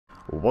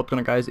What's going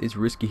on, guys? It's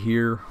Risky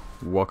here.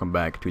 Welcome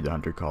back to the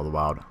Hunter Call the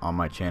Wild on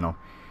my channel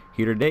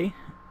here today,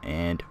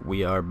 and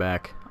we are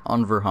back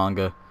on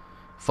theHunter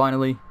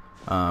finally.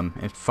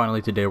 And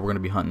finally today we're going to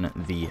be hunting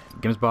the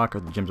Gemsbok or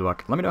the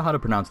Gemsbok. Let me know how to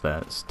pronounce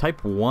that. It's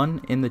type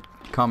 1 in the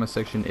comment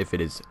section if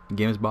it is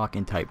Gemsbok,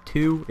 and type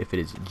 2 if it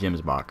is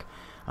Gemsbok.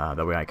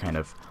 That way I kind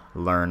of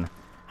learn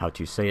how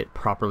to say it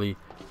properly.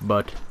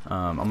 But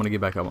I'm going to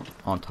get back up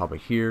on top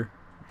of here,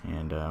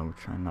 and we're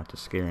trying not to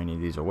scare any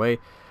of these away.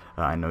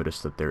 I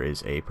noticed that there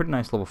is a pretty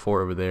nice level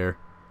 4 over there,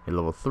 a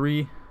level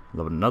 3,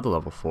 another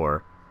level 4,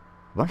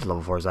 a bunch of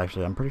level 4s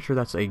actually. I'm pretty sure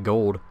that's a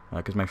gold,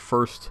 because my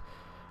first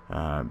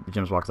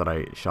Gemsbok that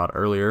I shot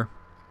earlier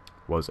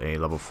was a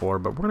level 4.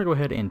 But we're going to go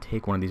ahead and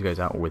take one of these guys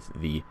out with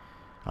the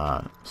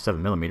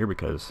 7mm,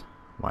 because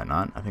why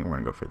not? I think we're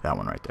going to go for that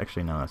one right there.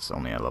 Actually, no, that's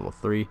only a level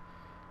 3.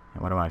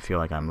 And why do I feel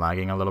like I'm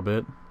lagging a little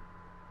bit?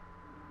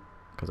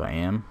 Because I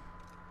am.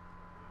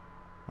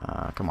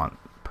 Come on.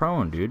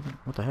 Prone, dude.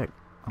 What the heck?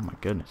 Oh my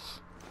goodness.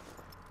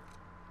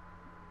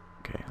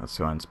 Okay, let's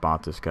go ahead and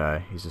spot this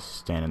guy. He's just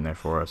standing there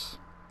for us.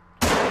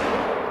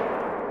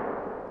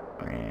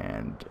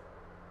 And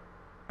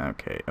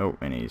okay. Oh,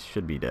 and he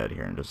should be dead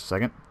here in just a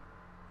second.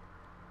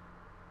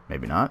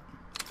 Maybe not.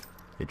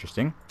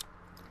 Interesting.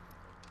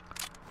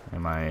 Is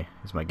my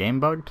game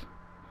bugged?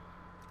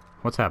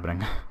 What's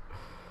happening?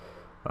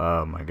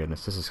 Oh my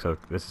goodness, this is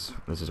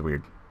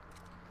weird.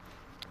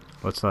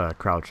 Let's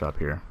crouch up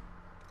here.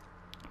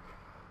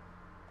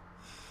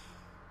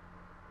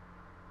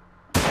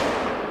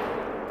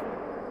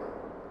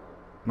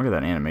 Look at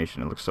that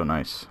animation, it looks so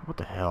nice. What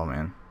the hell,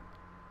 man?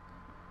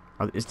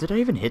 Did I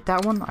even hit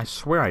that one? I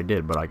swear I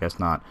did, but I guess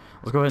not.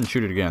 Let's go ahead and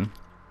shoot it again.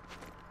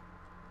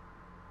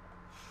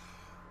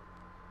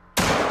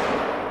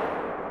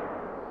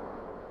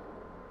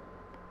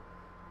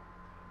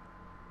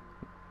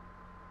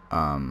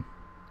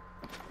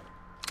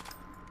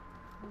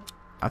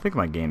 I think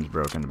my game's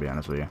broken, to be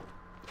honest with you.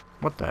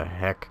 What the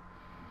heck?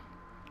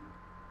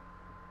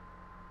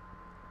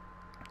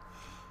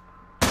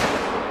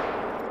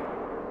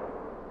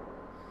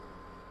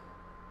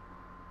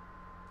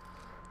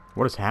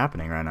 What is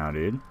happening right now,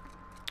 dude?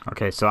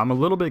 Okay, so I'm a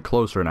little bit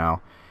closer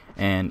now,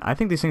 and I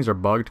think these things are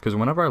bugged because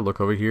whenever I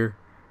look over here,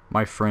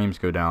 my frames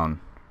go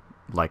down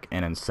like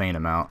an insane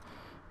amount.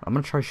 I'm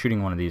gonna try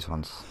shooting one of these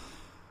ones.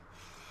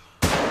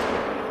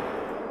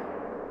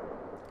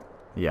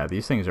 Yeah,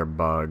 these things are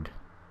bugged.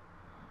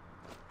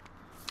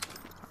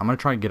 I'm gonna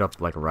try and get up,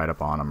 like, right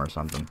up on them or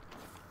something.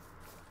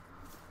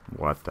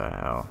 What the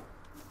hell?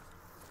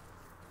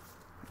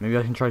 Maybe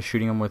I can try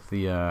shooting them with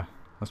the,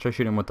 let's try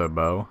shooting them with the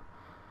bow.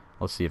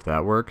 Let's see if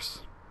that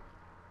works.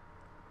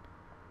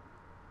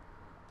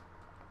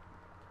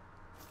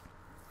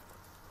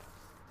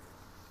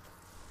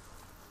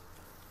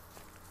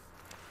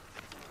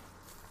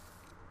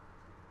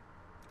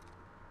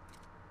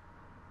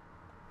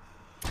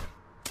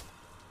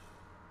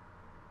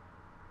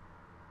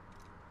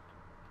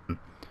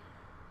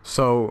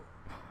 So,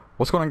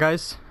 what's going on,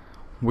 guys?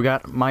 We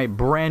got my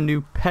brand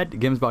new pet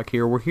Gemsbok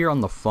here. We're here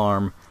on the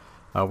farm.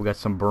 We got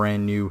some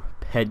brand new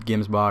pet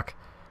Gemsbok,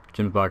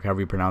 however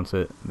you pronounce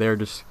it. They're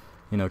just,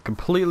 you know,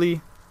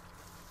 completely,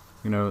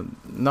 you know,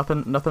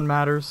 nothing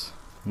matters.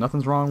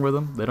 Nothing's wrong with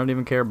them. They don't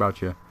even care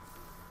about you.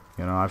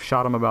 You know, I've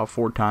shot them about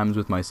 4 times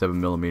with my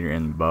 7mm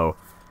and bow,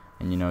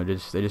 and you know, they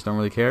just don't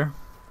really care.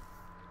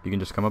 You can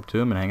just come up to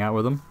them and hang out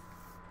with them,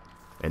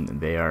 and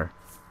they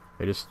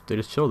just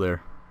chill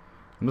there.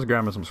 I'm just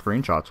grabbing some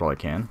screenshots while I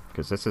can,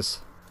 because this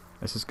is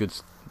good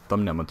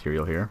thumbnail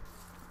material here.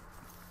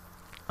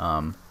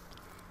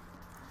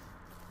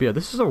 But yeah,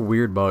 this is a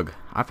weird bug.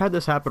 I've had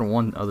this happen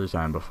one other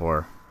time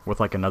before with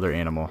like another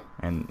animal,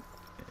 and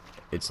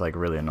it's like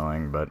really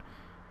annoying, but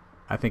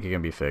I think it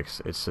can be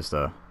fixed. It's just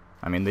I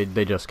mean,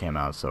 they just came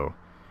out, so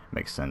it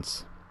makes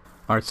sense.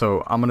 Alright,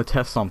 so I'm gonna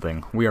test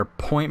something. We are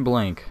point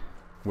blank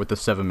with the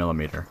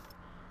 7mm.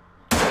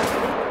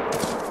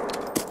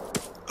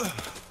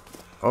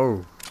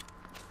 Oh.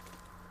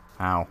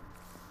 Ow.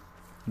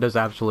 Does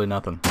absolutely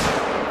nothing.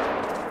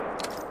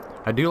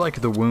 I do like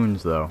the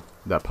wounds, though,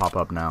 that pop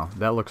up now.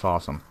 That looks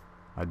awesome.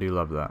 I do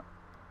love that.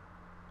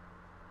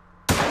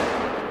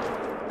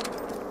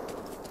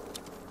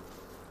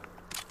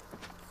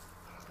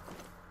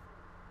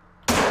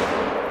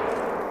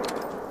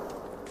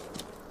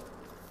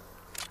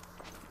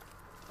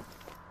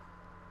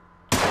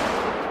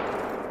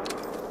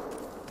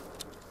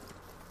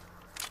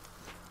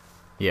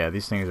 Yeah,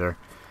 these things are...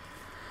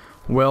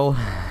 Well,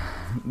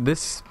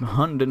 this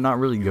hunt did not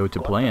really go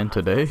to plan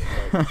today.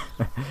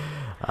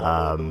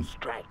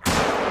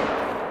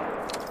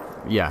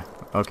 Yeah,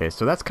 okay,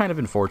 so that's kind of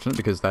unfortunate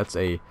because that's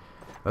a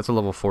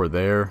level 4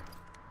 there.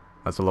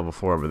 That's a level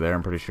 4 over there,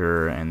 I'm pretty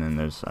sure, and then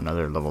there's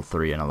another level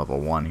 3 and a level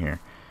 1 here.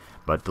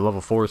 But the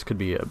level 4s could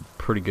be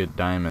pretty good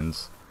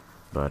diamonds.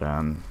 But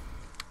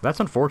that's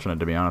unfortunate,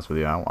 to be honest with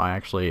you. I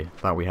actually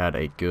thought we had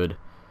a good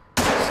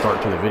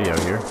start to the video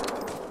here,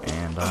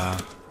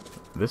 and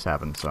this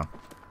happened, so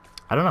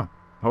I don't know.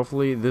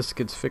 Hopefully this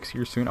gets fixed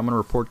here soon. I'm gonna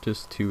report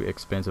this to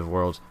Expansive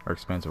Worlds, or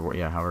Expansive,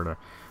 yeah, however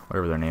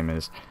whatever their name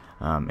is,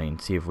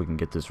 and see if we can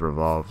get this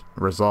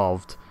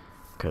resolved,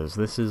 because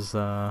this is,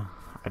 I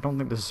don't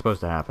think this is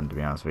supposed to happen, to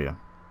be honest with you.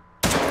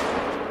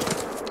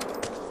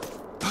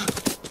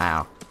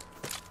 Ow.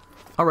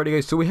 Alrighty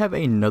guys, so we have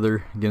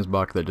another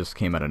Gemsbok that just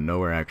came out of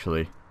nowhere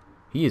actually.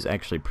 He is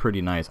actually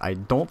pretty nice. I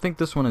don't think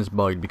this one is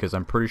bugged because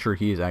I'm pretty sure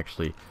he is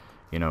actually,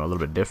 you know, a little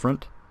bit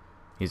different.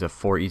 He's a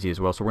 4 easy as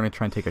well, so we're going to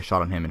try and take a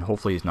shot on him and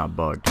hopefully he's not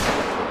bugged.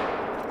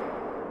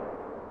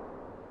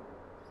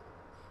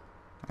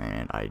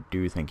 And I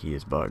do think he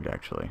is bugged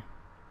actually.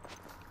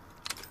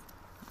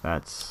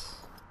 That's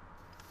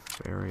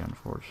very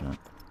unfortunate.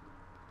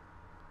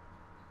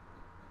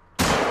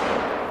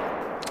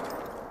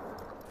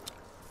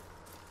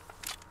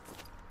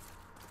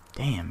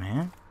 Damn,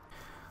 man.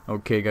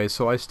 Okay, guys,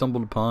 so I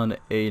stumbled upon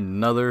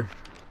another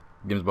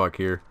Gemsbok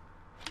here.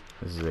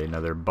 This is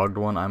another bugged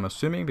one, I'm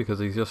assuming, because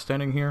he's just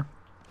standing here.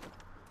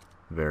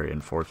 Very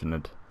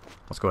unfortunate.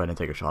 Let's go ahead and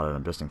take a shot at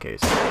him just in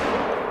case.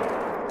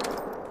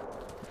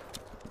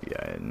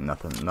 Yeah,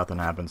 nothing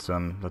happens to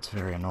him. That's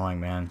very annoying,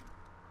 man.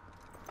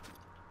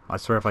 I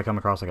swear if I come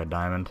across like a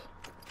diamond.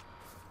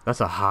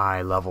 That's a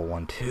high level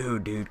one too,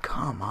 dude.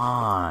 Come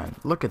on.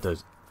 Look at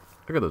those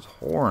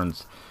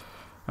horns.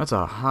 That's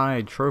a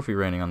high trophy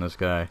rating on this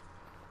guy.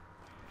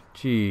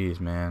 Jeez,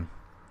 man.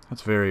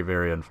 That's very,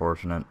 very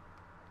unfortunate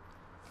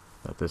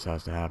that this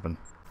has to happen.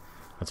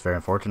 That's very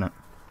unfortunate.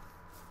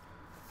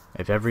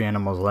 If every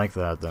animal's like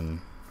that,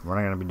 then we're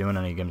not going to be doing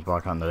any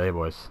Gemsbok hunting today,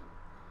 boys.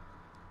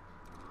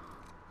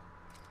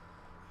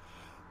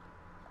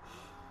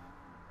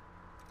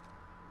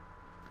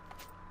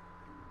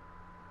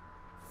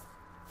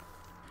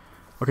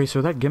 Okay,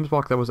 so that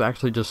Gemsbok that was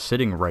actually just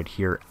sitting right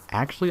here,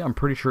 actually I'm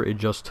pretty sure it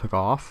just took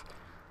off.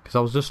 Because I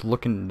was just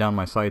looking down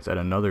my sights at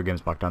another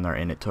Gemsbok down there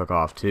and it took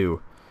off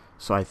too.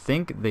 So I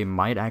think they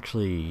might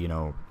actually, you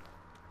know,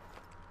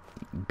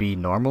 be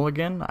normal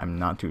again. I'm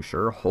not too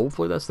sure.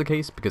 Hopefully that's the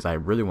case because I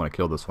really want to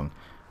kill this one.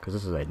 Because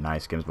this is a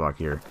nice Gemsbok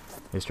here.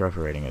 His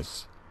trophy rating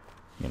is,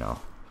 you know,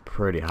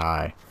 pretty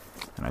high.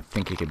 And I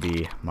think he could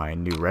be my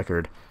new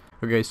record.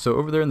 Okay, so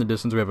over there in the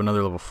distance we have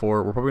another level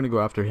 4. We're probably going to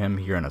go after him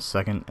here in a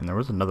second. And there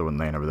was another one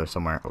laying over there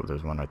somewhere. Oh,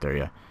 there's one right there,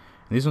 yeah.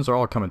 And these ones are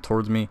all coming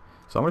towards me.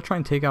 So I'm going to try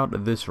and take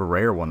out this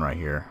rare one right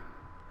here.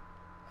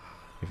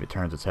 If it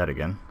turns its head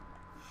again.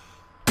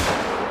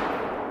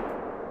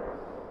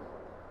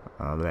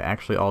 They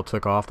actually all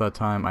took off that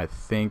time. I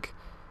think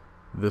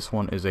this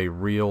one is a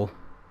real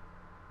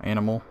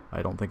animal.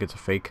 I don't think it's a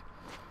fake.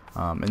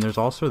 And there's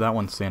also that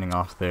one standing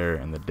off there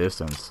in the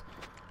distance.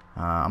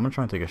 I'm going to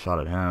try and take a shot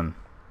at him.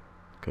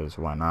 Because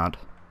why not?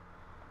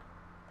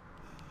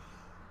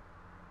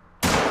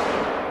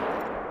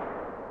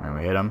 And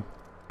we hit him.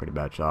 Pretty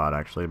bad shot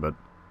actually, but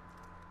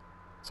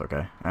it's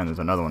okay. And there's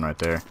another one right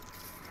there.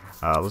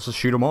 Let's just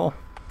shoot them all.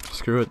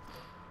 Screw it.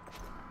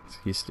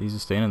 He's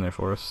just standing there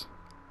for us.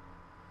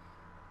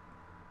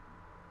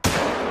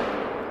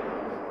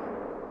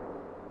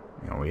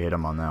 You know, we hit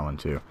him on that one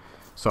too.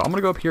 So I'm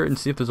gonna go up here and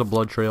see if there's a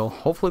blood trail.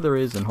 Hopefully there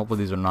is, and hopefully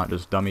these are not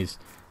just dummies,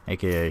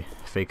 aka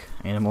fake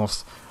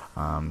animals.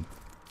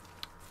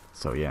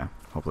 So yeah,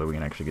 hopefully we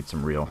can actually get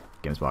some real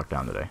Gemsbok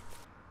down today.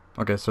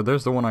 Okay, so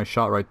there's the one I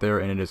shot right there,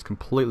 and it is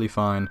completely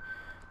fine.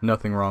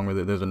 Nothing wrong with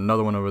it. There's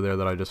another one over there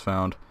that I just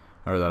found,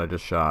 or that I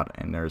just shot,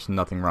 and there's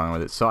nothing wrong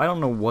with it. So I don't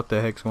know what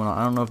the heck's going on.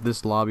 I don't know if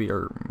this lobby,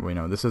 or, you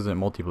know, this isn't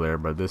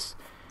multiplayer, but this,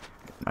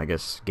 I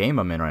guess, game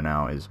I'm in right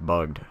now is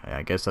bugged.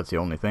 I guess that's the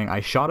only thing. I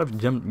shot a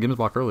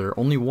Gemsbok earlier,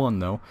 only one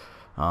though,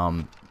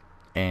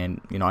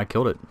 and, you know, I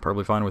killed it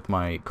perfectly fine with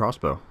my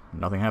crossbow.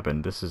 Nothing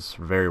happened. This is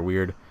very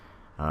weird.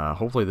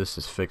 Hopefully this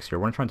is fixed here.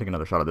 We're going to try and take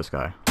another shot at this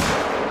guy.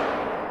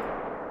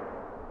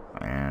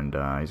 And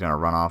he's going to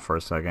run off for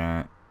a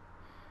second.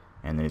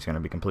 And then he's going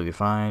to be completely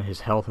fine.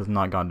 His health has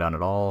not gone down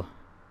at all.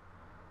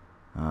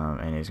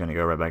 And he's going to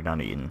go right back down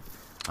to eating.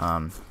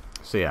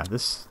 So yeah,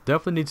 this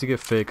definitely needs to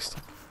get fixed.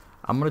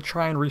 I'm going to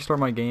try and restart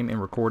my game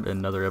and record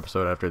another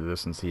episode after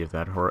this and see if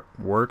that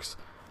works.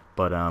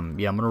 But yeah, I'm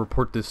going to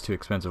report this to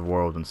Expensive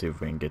World and see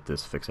if we can get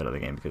this fixed out of the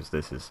game, because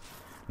this is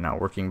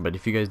not working. But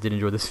if you guys did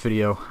enjoy this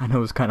video, I know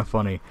it was kind of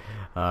funny,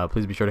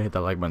 please be sure to hit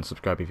that like button,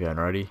 subscribe if you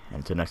haven't already, and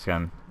until next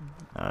time,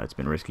 it's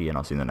been Risky, and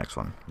I'll see you in the next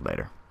one.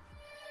 Later.